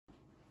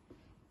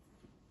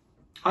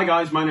Hi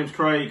guys, my name's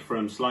Craig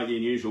from Slightly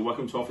Unusual.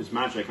 Welcome to Office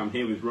Magic. I'm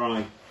here with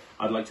Rye.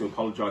 I'd like to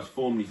apologise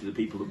formally to the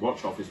people that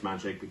watch Office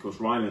Magic because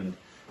Ryland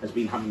has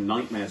been having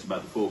nightmares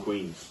about the Four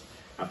Queens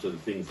after the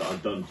things that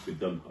I've done with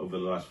them over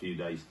the last few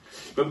days.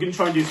 But we're going to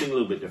try and do something a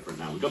little bit different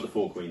now. We've got the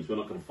Four Queens, we're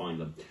not going to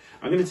find them.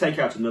 I'm going to take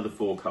out another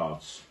 4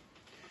 cards.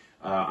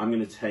 I'm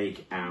going to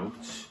take out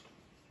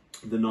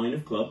the 9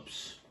 of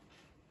clubs.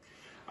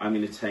 I'm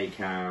going to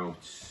take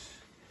out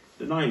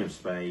the 9 of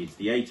spades,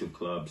 the 8 of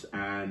clubs,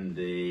 and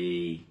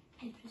the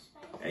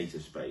 8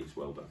 of spades.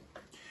 Well done.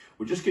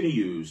 We're just going to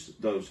use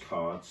those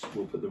cards.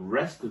 We'll put the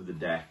rest of the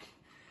deck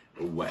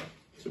away.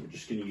 So we're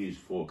just going to use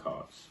 4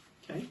 cards.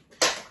 Okay?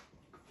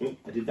 Oh,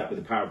 I did that with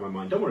the power of my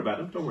mind. Don't worry about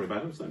them. Don't worry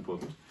about them. It's not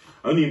important.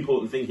 Only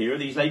important thing here are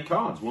these 8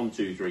 cards. 1,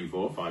 2, 3,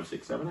 4, 5,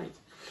 6, 7, 8.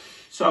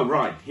 So,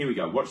 right, here we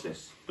go. Watch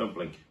this. Don't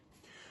blink.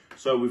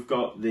 So we've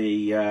got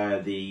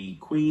the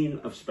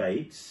Queen of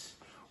Spades.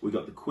 We've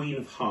got the Queen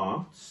of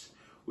Hearts.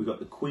 We've got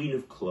the Queen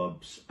of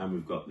Clubs. And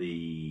we've got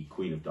the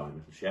Queen of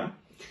Diamonds, yeah?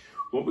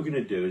 What we're going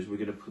to do is we're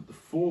going to put the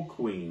 4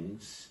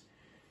 queens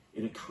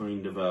in a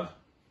kind of a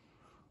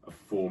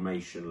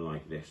formation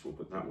like this. We'll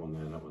put that one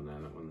there, that one there,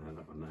 that one there,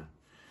 that one there,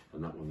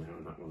 and that one there,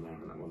 and that one there,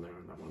 and that one there,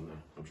 and that one there.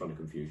 I'm trying to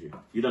confuse you.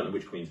 You don't know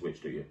which queen's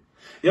which, do you?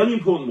 The only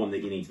important one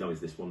that you need to know is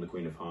this one, the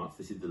Queen of Hearts.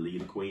 This is the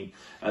leader queen.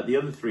 The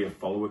other 3 are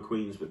follower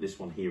queens, but this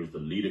one here is the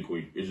leader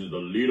queen. This is the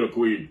leader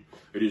queen.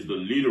 It is the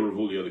leader of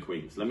all the other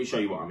queens. Let me show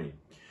you what I mean.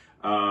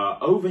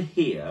 Over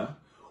here,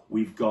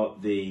 we've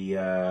got the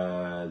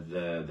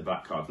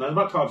black cards. Now, the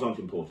black cards aren't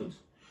important.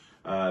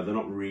 They're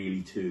not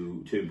really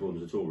too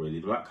important at all, really.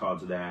 The black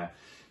cards are there,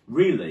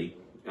 really,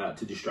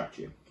 to distract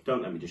you.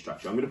 Don't let me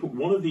distract you. I'm going to put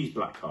one of these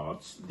black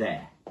cards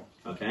there,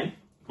 okay,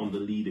 on the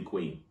leader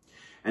queen.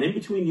 And in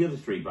between the other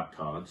 3 black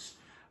cards,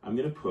 I'm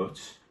going to put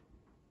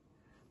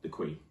the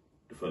queen,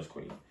 the first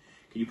queen.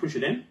 Can you push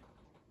it in?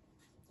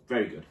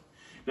 Very good.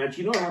 Now, do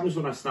you know what happens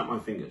when I snap my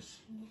fingers?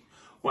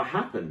 What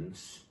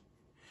happens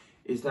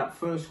is that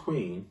first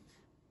queen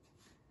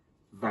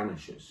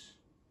vanishes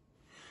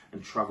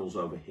and travels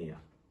over here.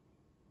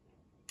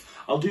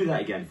 I'll do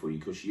that again for you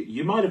because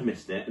you might have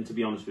missed it, and to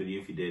be honest with you,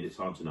 if you did, it's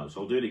hard to know.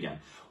 So I'll do it again.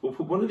 We'll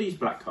put one of these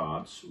black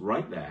cards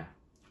right there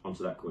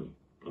onto that queen,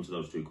 onto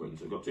those 2 queens.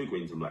 So we've got 2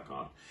 queens and black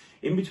card.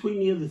 In between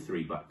the other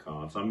 3 black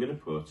cards, I'm going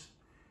to put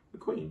the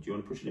queen. Do you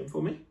want to push it in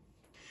for me?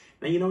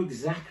 Now, you know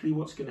exactly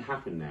what's going to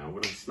happen now.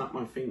 When I snap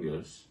my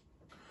fingers,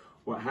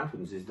 what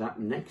happens is that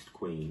next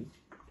queen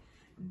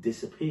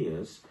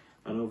disappears,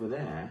 and over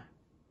there,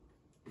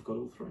 we've got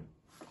all 3.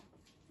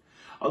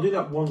 I'll do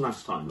that one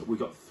last time. But we've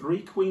got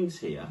 3 queens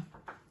here,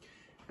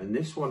 and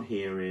this one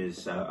here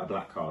is a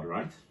black card,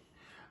 right?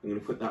 I'm going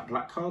to put that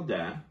black card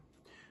there.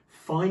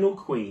 Final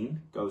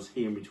queen goes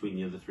here in between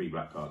the other 3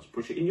 black cards.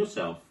 Push it in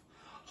yourself.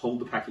 Hold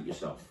the packet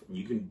yourself. And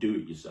you can do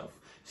it yourself.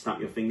 Snap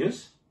your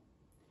fingers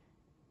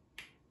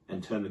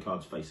and turn the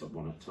cards face up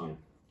one at a time.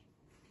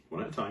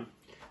 One at a time.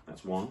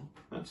 That's 1,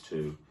 that's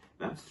 2,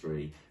 that's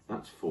 3,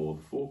 that's 4.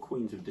 The 4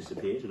 queens have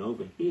disappeared, and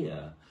over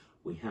here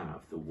we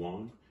have the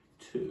 1,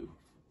 2,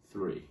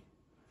 3,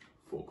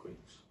 4 queens.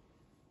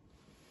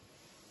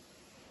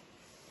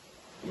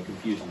 I'm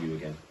confusing you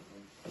again.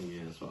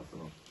 Yeah, that's what I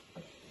thought.